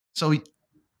So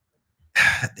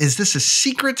is this a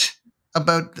secret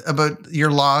about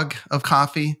your log of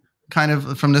coffee, kind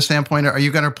of from the standpoint? Are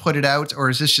you going to put it out, or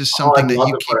is this just something that you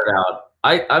keep? Put it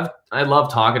out. I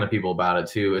love talking to people about it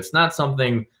too. It's not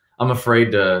something I'm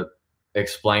afraid to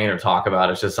explain or talk about.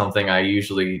 It's just something I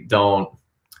usually don't.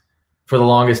 For the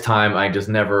longest time, I just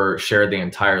never shared the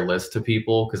entire list to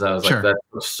people because I was like,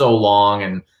 that's so long,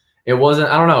 and it wasn't.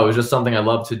 I don't know. It was just something I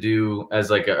love to do as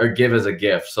like or give as a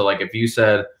gift. So like if you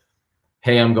said,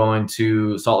 hey, I'm going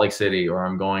to Salt Lake City, or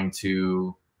I'm going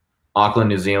to Auckland,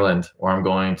 New Zealand, or I'm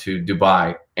going to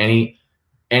Dubai,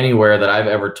 anywhere that I've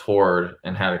ever toured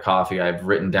and had a coffee, I've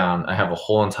written down. I have a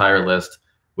whole entire list,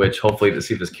 which hopefully to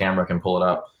see if this camera can pull it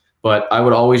up. But I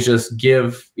would always just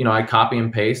give, I copy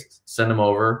and paste, send them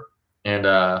over, and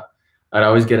I'd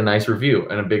always get a nice review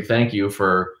and a big thank you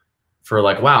for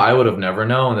like, wow, I would have never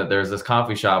known that there's this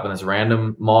coffee shop in this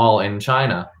random mall in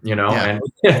China, and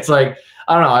it's like,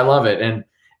 I don't know, I love it. And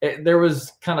there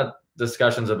was kind of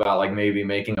discussions about like maybe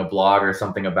making a blog or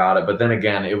something about it. But then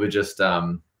again, it would just,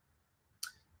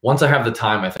 once I have the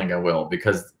time, I think I will,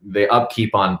 because the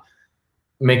upkeep on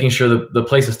making sure that the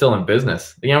place is still in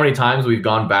business. You know how many times we've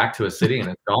gone back to a city and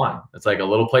it's gone? It's like a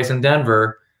little place in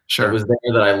Denver. Sure. It was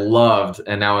there that I loved.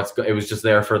 And now it was just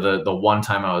there for the one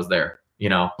time I was there.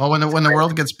 Well, when the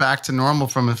world gets back to normal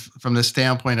from the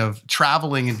standpoint of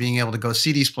traveling and being able to go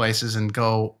see these places and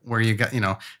go where you got,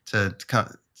 to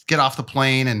get off the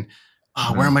plane and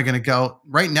where am I going to go?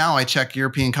 Right now, I check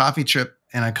European Coffee Trip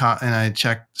and I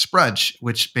check Sprudge,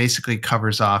 which basically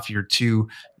covers off your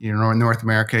North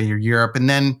America, your Europe, and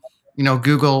then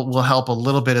Google will help a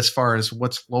little bit as far as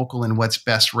what's local and what's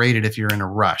best rated if you're in a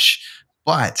rush,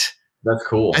 but. That's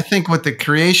cool. I think with the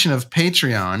creation of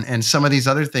Patreon and some of these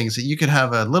other things that you could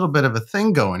have a little bit of a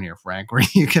thing going here, Frank, where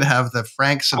you could have the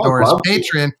Frank Sidoris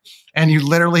Patreon and you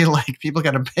literally people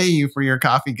got to pay you for your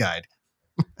coffee guide.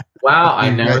 Wow. I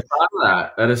never thought of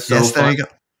that. That is so fun. There you go.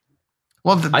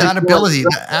 Well, that ability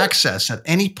to access at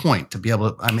any point to be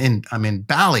able to, I'm in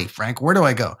Bali, Frank, where do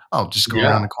I go? Oh, just go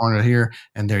around the corner here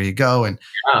and there you go. And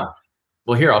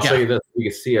well, here, I'll show you this. You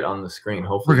can see it on the screen.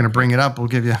 Hopefully. We're going to bring it up. We'll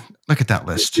give you, look at that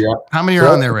list. Yeah. How many are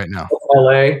on there right now?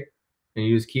 LA, and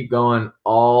you just keep going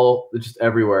just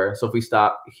everywhere. So if we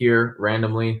stop here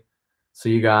randomly, so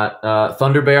you got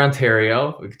Thunder Bay,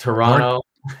 Ontario, Toronto.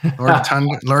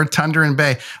 Lord Thunder and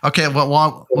Bay. Okay,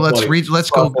 well,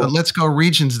 let's go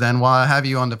regions then while I have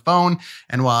you on the phone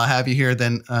and while I have you here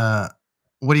then, what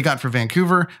do you got for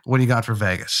Vancouver? What do you got for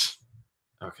Vegas?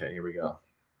 Okay, here we go.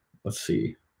 Let's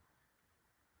see.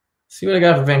 See what I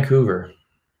got for Vancouver.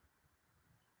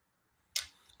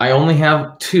 I only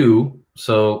have 2,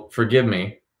 so forgive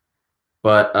me.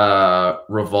 But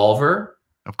Revolver,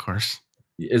 of course,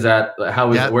 is that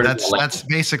how? That's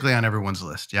basically on everyone's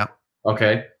list. Yep.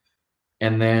 Okay,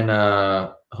 and then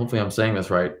hopefully I'm saying this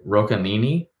right.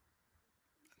 Roccanini.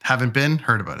 Haven't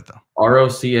heard about it though.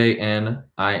 Rocani.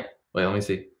 Wait, let me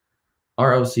see.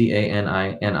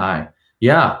 Rocani.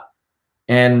 Yeah,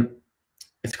 and.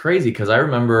 It's crazy because I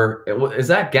remember, is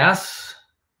that Gas?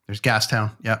 There's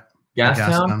Gastown. Yep.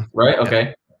 Gastown, right?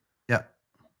 Okay. Yep.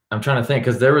 I'm trying to think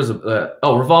because there was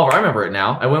Revolver. I remember it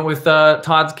now. I went with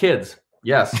Todd's Kids.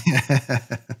 Yes.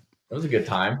 That was a good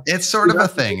time. It's sort of a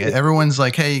thing. Everyone's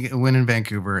like, hey, you win in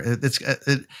Vancouver.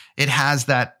 It has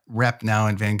that rep now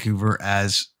in Vancouver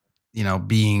as,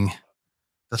 being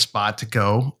the spot to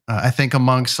go, I think,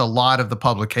 amongst a lot of the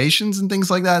publications and things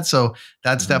like that. So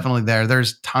that's definitely there.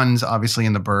 There's tons, obviously,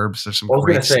 in the burbs. There's some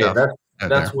great stuff.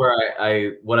 That's where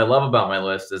what I love about my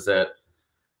list is that,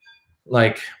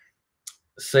 like,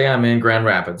 say I'm in Grand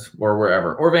Rapids or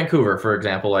wherever, or Vancouver, for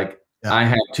example. I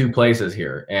have 2 places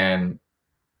here, and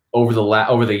over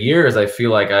the years, I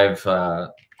feel like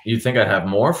you'd think I'd have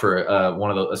more for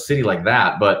a city like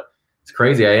that, but it's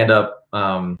crazy. I end up.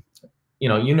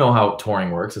 You know how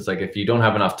touring works. It's like if you don't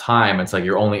have enough time, it's like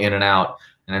you're only in and out,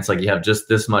 and it's like you have just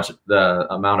this much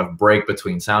the amount of break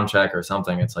between sound check or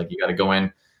something. It's like you got to go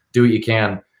in, do what you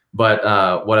can.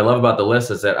 But what I love about the list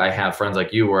is that I have friends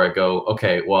like you where I go,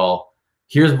 okay, well,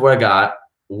 here's what I got.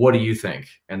 What do you think?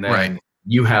 And then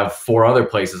you have 4 other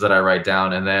places that I write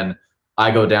down, and then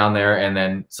I go down there, and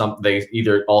then they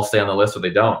either all stay on the list or they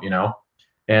don't.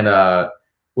 And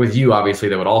with you, obviously,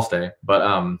 they would all stay,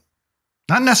 but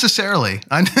not necessarily.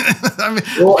 I mean,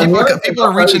 people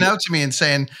are reaching out to me and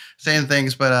saying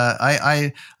things, but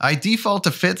I default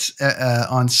to Fitz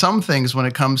on some things when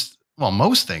it comes, well,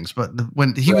 most things. But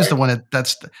when he was the one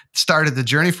that started the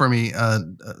journey for me,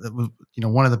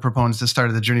 one of the proponents that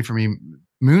started the journey for me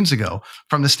moons ago,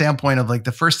 from the standpoint of like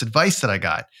the first advice that I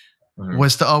got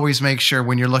was to always make sure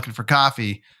when you're looking for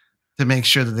coffee to make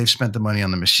sure that they've spent the money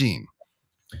on the machine.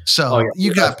 So Oh, yeah.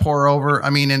 you got pour over. I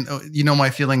mean, and you know my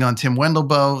feeling on Tim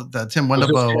Wendelboe. The Tim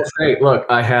Wendelboe. Say, look,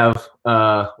 I have.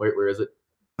 Wait, where is it?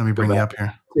 Let me bring you up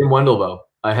here. Tim Wendelboe.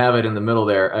 I have it in the middle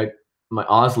there. My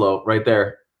Oslo right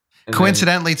there. And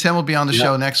coincidentally, Tim will be on the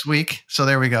show next week. So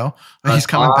there we go. He's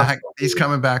coming back. He's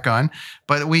coming back on.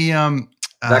 But we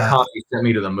that coffee sent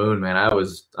me to the moon, man. I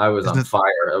was on fire.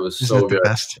 It was so good.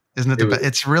 Best? Isn't it the best?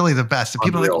 It's really the best. And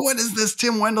people are like, what is this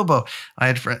Tim Wendelboe? I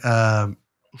had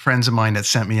friends of mine that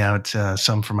sent me out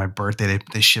some for my birthday.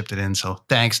 They shipped it in. So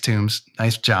thanks, Toombs.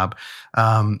 Nice job.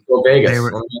 So Vegas.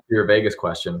 Let me answer your Vegas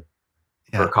question.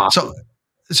 Yeah. For coffee.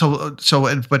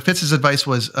 But Fitz's advice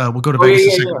was, we'll go to Vegas in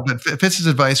a second, but Fitz's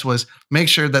advice was make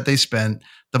sure that they spent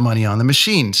the money on the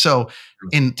machine. So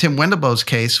in Tim Wendelboe's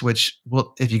case, which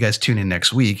if you guys tune in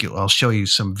next week, I'll show you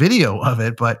some video of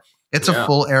it, but it's a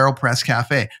full AeroPress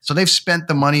cafe. So they've spent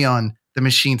the money on the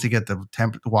machine to get the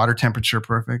water temperature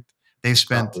perfect. They've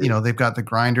spent, they've got the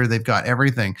grinder, they've got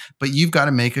everything, but you've got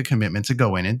to make a commitment to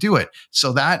go in and do it.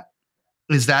 So that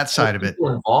is that side of it.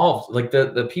 Involved, like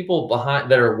the people behind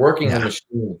that are working the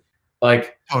machine,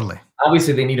 like totally.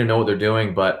 Obviously, they need to know what they're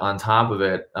doing, but on top of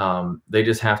it, they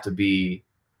just have to be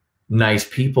nice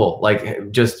people,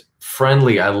 like just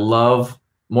friendly. I love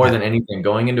more than anything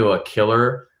going into a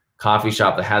killer coffee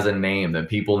shop that has a name that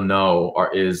people know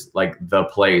is like the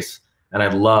place, and I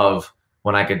love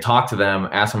when I can talk to them,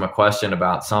 ask them a question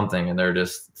about something, and they're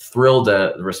just thrilled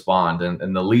to respond.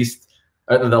 And the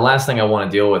last thing I want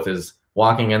to deal with is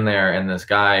walking in there and this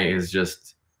guy is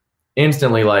just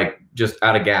instantly like just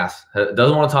out of gas,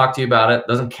 doesn't want to talk to you about it,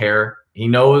 doesn't care. He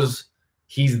knows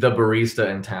he's the barista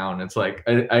in town. It's like,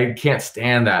 I can't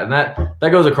stand that. And that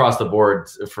goes across the board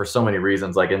for so many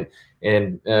reasons, like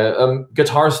in a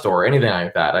guitar store, anything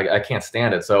like that. I can't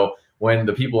stand it. So when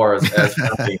the people are as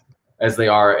friendly as they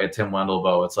are at Tim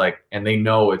Wendelboe, it's like, and they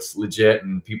know it's legit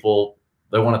and people,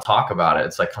 they want to talk about it.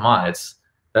 It's like, come on, it's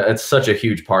such a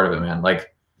huge part of it, man. Like,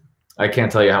 I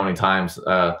can't tell you how many times,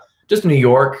 just New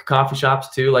York coffee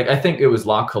shops too. Like I think it was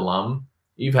La Colombe.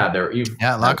 You've had there.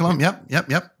 La Colombe.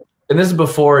 Yep. And this is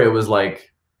before it was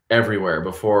like everywhere.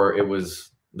 Before it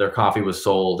was their coffee was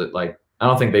sold at like, I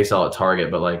don't think they sell at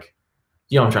Target, but like,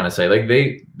 you know what I'm trying to say? Like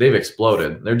they've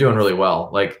exploded. They're doing really well.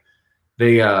 Like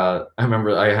I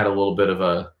remember I had a little bit of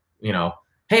a,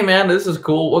 hey man, this is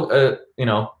cool.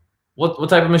 What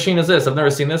type of machine is this? I've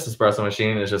never seen this espresso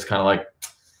machine. It's just kind of like,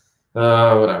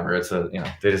 whatever. It's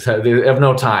they have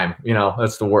no time.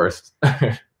 That's the worst.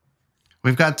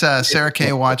 We've got Sarah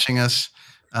Kay watching us,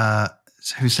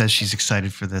 who says she's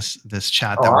excited for this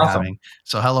chat that we're having.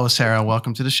 So hello, Sarah.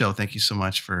 Welcome to the show. Thank you so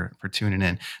much for tuning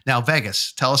in. Now,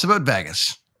 Vegas. Tell us about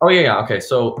Vegas. Oh yeah. Okay.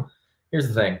 So here's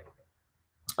the thing.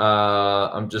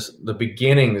 I'm just the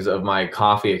beginnings of my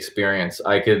coffee experience.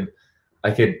 I could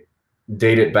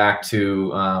date it back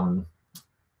to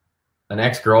an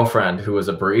ex-girlfriend who was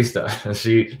a barista.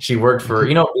 She worked for,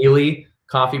 Ely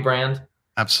coffee brand.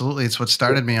 Absolutely. It's what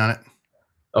started me on it.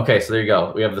 Okay. So there you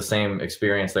go. We have the same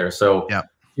experience there. So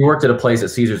he worked at a place at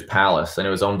Caesar's Palace, and it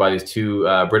was owned by these two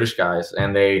British guys.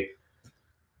 And they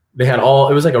had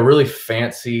it was like a really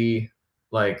fancy,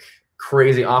 like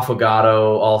crazy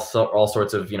affogato, all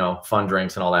sorts of, fun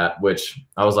drinks and all that, which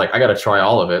I was like, I got to try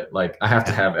all of it. Like I have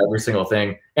to have every single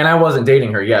thing. And I wasn't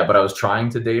dating her yet, but I was trying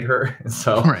to date her.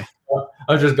 So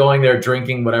I was just going there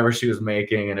drinking whatever she was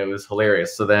making, and it was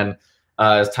hilarious. So then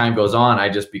as time goes on, I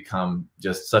just become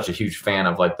just such a huge fan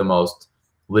of like the most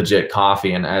legit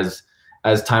coffee. And as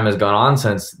time has gone on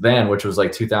since then, which was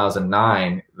like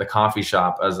 2009, the coffee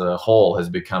shop as a whole has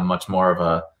become much more of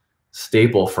a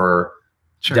staple for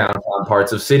downtown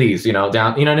parts of cities, you know what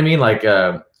I mean? Like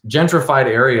gentrified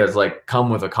areas like come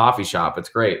with a coffee shop. It's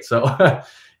great. So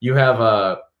you have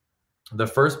the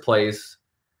first place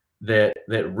that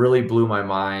really blew my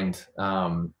mind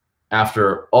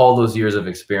after all those years of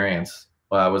experience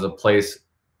was a place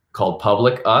called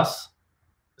Public Us.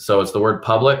 So it's the word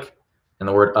public and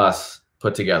the word us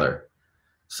put together.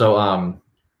 So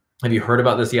have you heard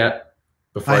about this yet?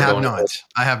 I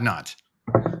have not.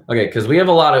 Okay, because we have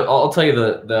a lot of, I'll tell you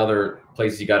the other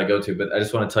places you got to go to, but I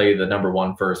just want to tell you the number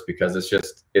one first, because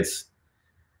there's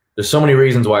so many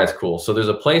reasons why it's cool. So there's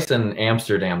a place in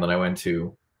Amsterdam that I went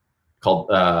to called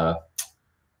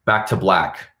Back to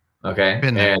Black. Okay.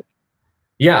 And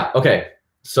yeah. Okay.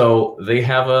 So they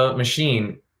have a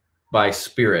machine by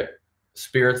Spirit.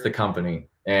 Spirit's the company.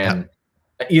 And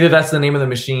either that's the name of the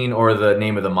machine or the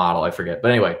name of the model. I forget.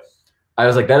 But anyway, I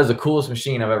was like, that is the coolest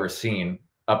machine I've ever seen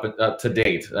up to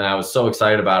date. And I was so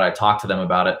excited about it. I talked to them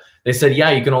about it. They said,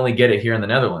 yeah, you can only get it here in the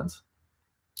Netherlands.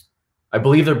 I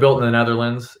believe they're built in the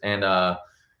Netherlands, and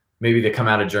maybe they come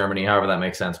out of Germany, however that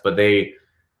makes sense. But they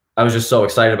I was just so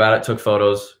excited about it, took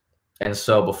photos. And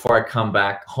so before I come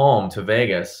back home to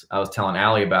Vegas, I was telling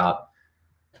Allie about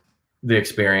the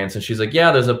experience, and she's like,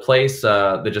 yeah, there's a place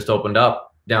that just opened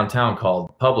up downtown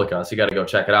called Publica, so you got to go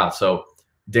check it out. So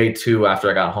day 2 after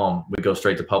I got home, we go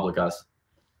straight to Publica,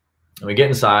 and we get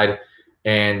inside,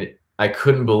 and I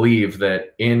couldn't believe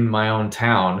that in my own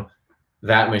town,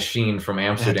 that machine from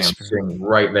Amsterdam is sitting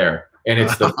right there, and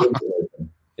it's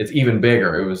it's even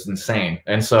bigger. It was insane.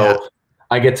 And so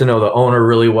I get to know the owner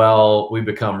really well. We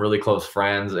become really close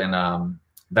friends, and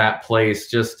that place,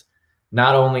 just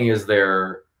not only is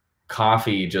their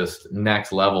coffee just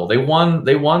next level. They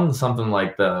won something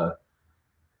like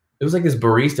it was like this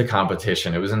barista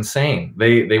competition. It was insane.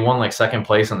 They won like 2nd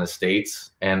place in the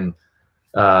States, and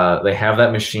they have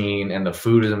that machine, and the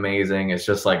food is amazing. It's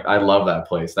just like, I love that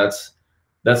place. That's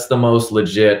the most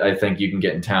legit I think you can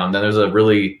get in town. Then there's a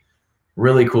really,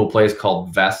 really cool place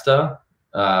called Vesta,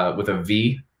 with a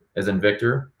V as in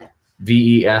Victor,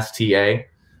 Vesta.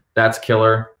 That's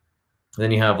killer. Then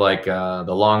you have like the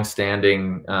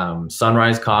long-standing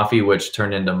Sunrise Coffee, which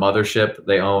turned into Mothership.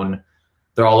 They're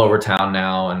all over town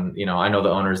now, and I know the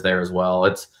owners there as well.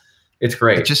 It's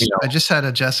great. I just had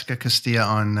a Jessica Castillo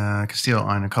on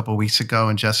a couple of weeks ago,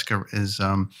 and Jessica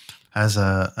has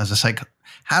a site,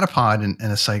 had a pod and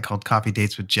a site called Coffee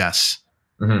Dates with Jess,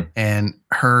 and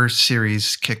her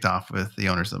series kicked off with the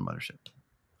owners of the Mothership.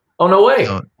 Oh, no way.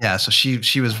 So, yeah. So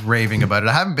she was raving about it.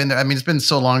 I haven't been there. I mean, it's been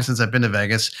so long since I've been to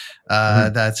Vegas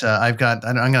that I'm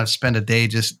going to spend a day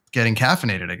just getting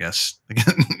caffeinated, I guess, the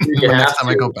next time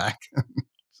I go back.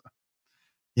 So,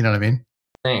 you know what I mean?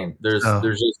 Same. There's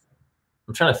just,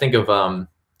 I'm trying to think of, hold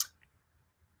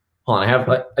on.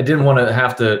 I didn't want to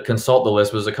have to consult the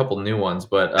list. There's a couple new ones,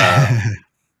 but,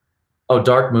 oh,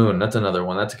 Dark Moon. That's another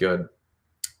one. That's good.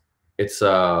 It's,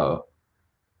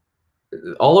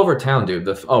 all over town, dude.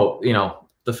 The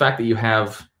fact that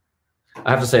I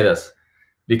have to say this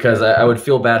because I would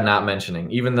feel bad not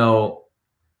mentioning, even though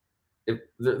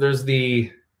there's the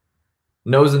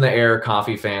nose in the air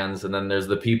coffee fans, and then there's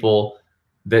the people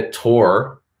that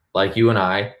tour like you and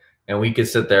I, and we could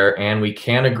sit there and we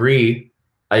can agree.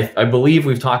 I believe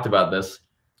we've talked about this,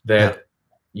 that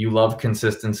you love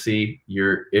consistency.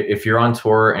 If you're on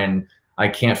tour and I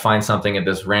can't find something at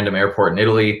this random airport in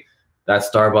Italy, that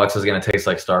Starbucks is going to taste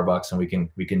like Starbucks, and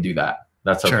we can do that.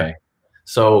 That's okay. Sure.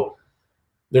 So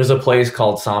there's a place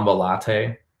called Samba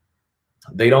Latte.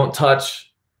 They don't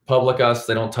touch Publicus.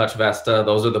 They don't touch Vesta.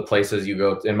 Those are the places you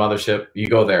go in Mothership. You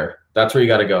go there. That's where you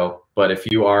got to go. But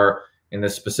if you are in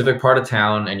this specific part of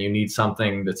town and you need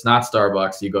something that's not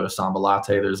Starbucks, you go to Samba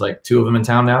Latte. There's like 2 of them in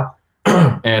town now.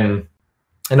 And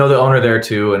I know the owner there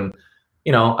too. And,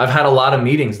 I've had a lot of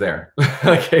meetings there.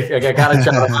 Like, I got to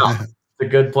shout them out. A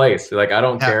good place. Like, I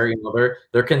don't care.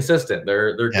 They're consistent.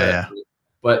 They're good. Yeah.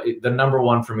 But the number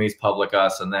one for me is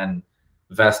Publicus, and then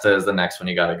Vesta is the next one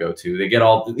you got to go to. They get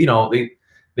all,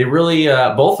 they really,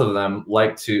 both of them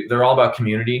they're all about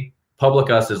community.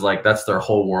 Publicus is like, that's their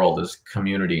whole world is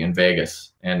community in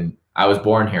Vegas. And I was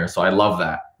born here, so I love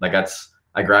that. Like,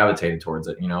 I gravitated towards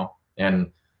it,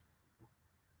 and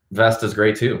Vesta's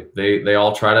great too. They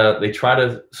all try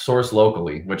to source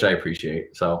locally, which I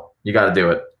appreciate. So you got to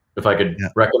do it. If I could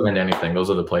recommend anything, those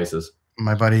are the places.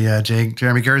 My buddy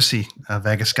Jeremy Gersey, a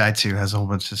Vegas guy too, has a whole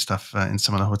bunch of stuff in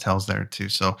some of the hotels there too.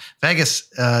 So Vegas,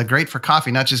 great for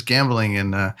coffee, not just gambling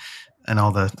and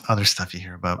all the other stuff you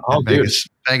hear about. Oh, Vegas,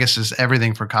 Vegas is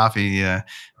everything for coffee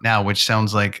now, which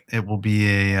sounds like it will be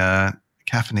a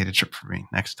caffeinated trip for me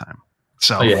next time.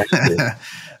 So looks like we have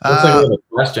a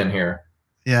question here.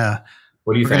 Yeah,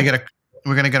 what do you think?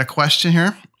 We're gonna get a question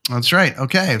here. That's right.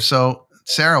 Okay, so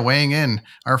Sarah weighing in,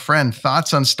 our friend,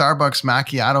 thoughts on Starbucks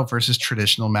macchiato versus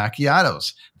traditional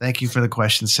macchiatos. Thank you for the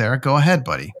question, Sarah. Go ahead,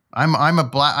 buddy. I'm a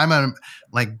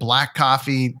black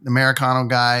coffee Americano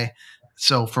guy.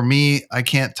 So for me, I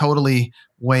can't totally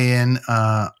weigh in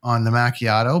on the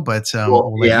macchiato, but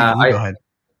we'll let you go ahead.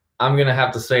 I'm gonna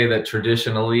have to say that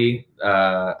traditionally,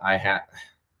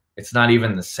 it's not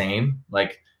even the same.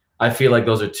 Like, I feel like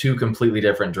those are 2 completely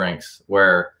different drinks.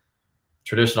 Where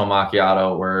traditional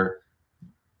macchiato, where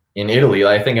in Italy,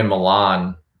 I think in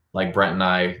Milan, like Brent and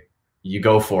I, you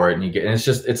go for it and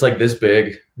it's like this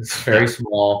big. It's very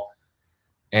small,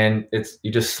 and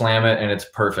you just slam it and it's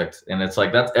perfect. And it's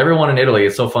like, that's everyone in Italy.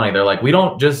 It's so funny. They're like, we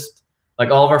don't just,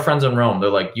 like, all of our friends in Rome, they're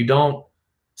like, you don't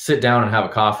sit down and have a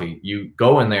coffee. You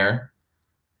go in there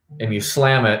and you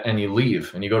slam it and you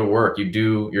leave and you go to work. You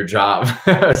do your job.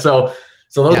 So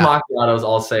those macchiatos,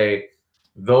 I'll say,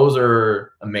 those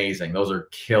are amazing. Those are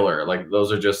killer. Like,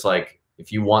 those are just like,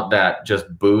 if you want that just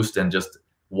boost and just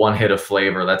one hit of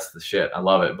flavor, that's the shit. I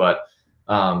love it. But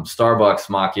Starbucks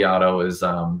macchiato is,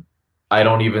 I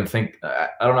don't even think, I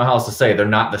don't know how else to say, they're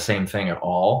not the same thing at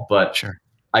all, but Sure.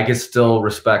 I can still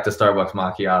respect a Starbucks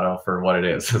macchiato for what it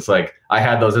is. It's like, I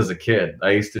had those as a kid.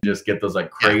 I used to just get those like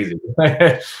crazy.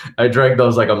 Yeah. I drank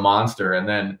those like a monster, and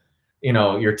then, you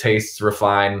know, your tastes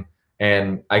refine,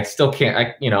 and I still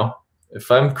can't, you know, if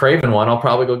I'm craving one, I'll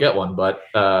probably go get one. But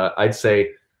I'd say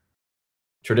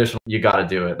traditional, you got to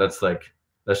do it. That's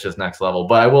just next level.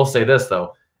 But I will say this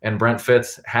though, and Brent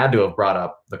Fitz had to have brought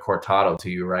up the cortado to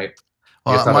you, right?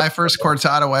 Well, my first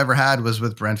cortado I ever had was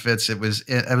with Brent Fitz. It was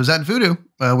at Voodoo.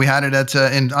 We had it at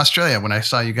in Australia when I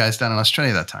saw you guys down in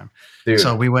Australia that time. Dude.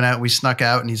 So we went out, we snuck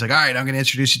out, and he's like, "All right, I'm going to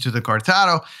introduce you to the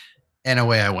cortado," and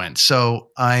away I went. So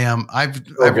I've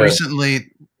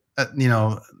recently, you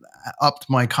know, upped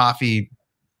my coffee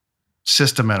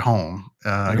system at home.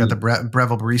 I got the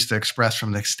Breville Barista Express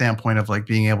from the standpoint of like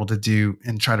being able to do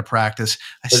and try to practice.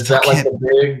 Is that like a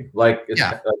big, like,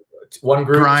 yeah. One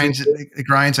group it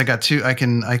grinds. I got two. I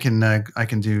can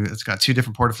do. It's got two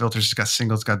different portafilters. It's got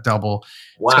single. It's got double.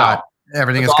 Wow. It's got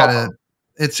everything. That's it's awesome. got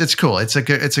it's cool.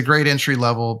 It's a great entry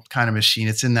level kind of machine.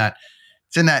 It's in that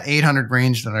 800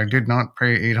 range that I did not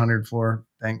pay 800 for.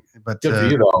 But good for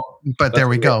you though. But there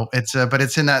we go. It's but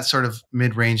it's in that sort of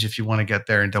mid range if you want to get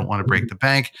there and don't want to break the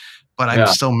bank. But I'm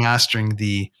still mastering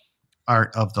the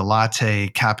art of the latte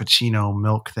cappuccino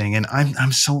milk thing, and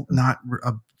I'm so not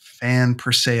a fan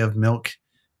per se of milk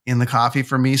in the coffee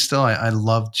for me. Still, I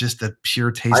love just the pure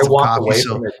taste of coffee. Away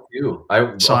from it too.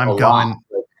 I'm going,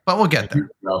 but we'll get there.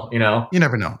 You know, you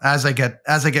never know. As I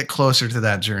get closer to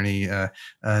that journey of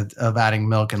adding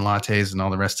milk and lattes and all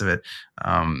the rest of it.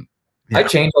 I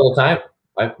change all the time.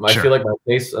 I feel like my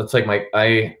taste. It's like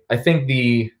I think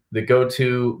the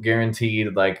go-to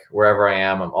guaranteed, like wherever I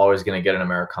am, I'm always going to get an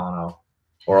Americano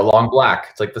or a long black.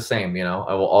 It's like the same, you know.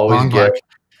 I will always get.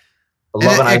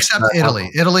 Except Italy.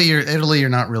 Italy, you're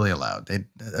not really allowed.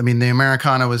 I mean, the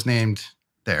Americano was named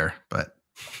there, but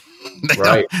they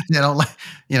don't like,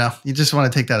 you know, you just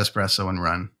want to take that espresso and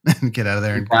run and get out of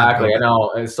there. Exactly. I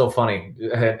know. It's so funny.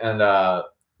 And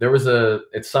there was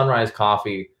it's Sunrise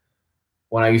Coffee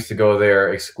when I used to go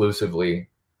there exclusively.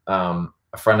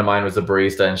 A friend of mine was a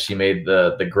barista, and she made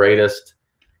the greatest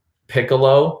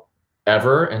piccolo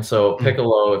ever. And so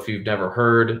piccolo, if you've never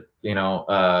heard, you know,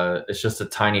 it's just a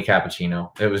tiny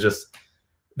cappuccino. It was just,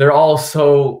 they're all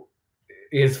so,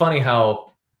 it's funny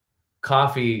how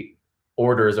coffee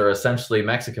orders are essentially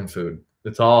Mexican food.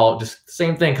 It's all just the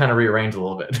same thing, kind of rearranged a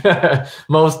little bit.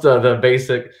 Most of the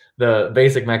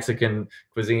basic Mexican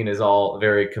cuisine is all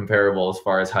very comparable as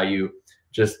far as how you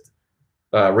just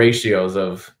ratios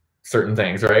of certain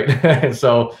things, right? And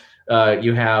so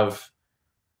you have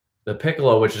the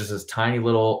piccolo, which is this tiny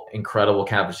little incredible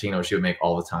cappuccino she would make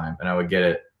all the time, and I would get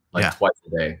it like twice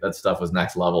a day. That stuff was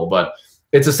next level. But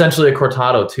it's essentially a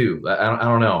cortado too. I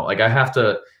don't know. Like I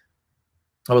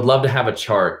would love to have a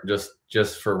chart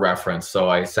just for reference, so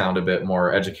I sound a bit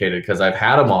more educated, because I've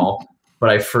had them all,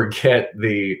 but I forget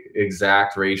the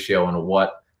exact ratio and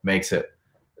what makes it.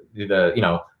 Do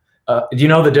you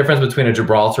know the difference between a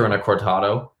Gibraltar and a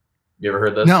cortado? You ever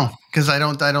heard this? No, because I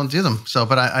don't do them. So,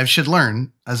 but I should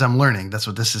learn as I'm learning. That's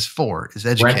what this is for, is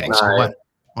educating. So why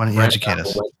don't you educate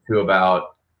us? Went to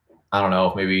about, I don't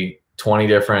know, maybe 20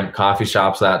 different coffee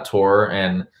shops that tour,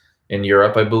 and in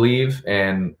Europe, I believe,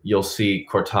 and you'll see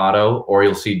cortado or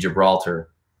you'll see Gibraltar,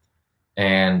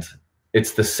 and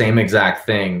it's the same exact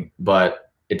thing,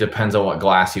 but it depends on what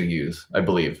glass you use, I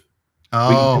believe.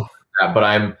 Oh,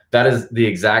 but that is the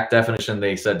exact definition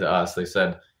they said to us. They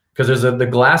said, because there's the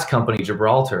glass company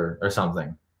Gibraltar or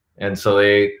something, and so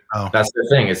that's the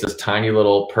thing. It's this tiny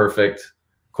little perfect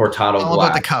cortado glass. All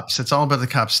about the cups. It's all about the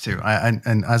cups too.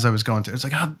 And as I was going through, it's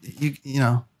like, how you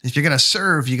know, if you're gonna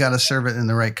serve, you got to serve it in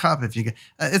the right cup. If you get,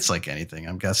 it's like anything.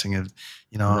 I'm guessing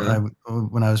you know,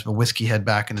 when I was a whiskey head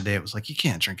back in the day, it was like, you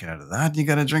can't drink it out of that. You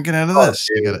got to drink it out of this.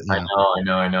 Dude, you gotta,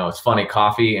 I know. It's funny,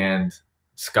 coffee and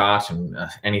scotch and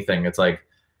anything. It's like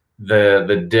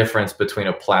the difference between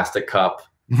a plastic cup.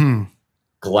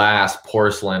 Glass,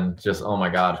 porcelain, just, oh my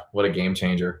God, what a game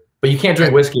changer. But you can't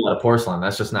drink whiskey out of porcelain.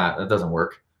 That's just not, that doesn't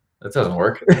work. That doesn't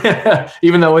work.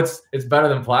 Even though it's better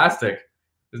than plastic.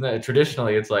 Isn't it?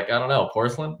 Traditionally, it's like, I don't know,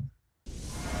 porcelain.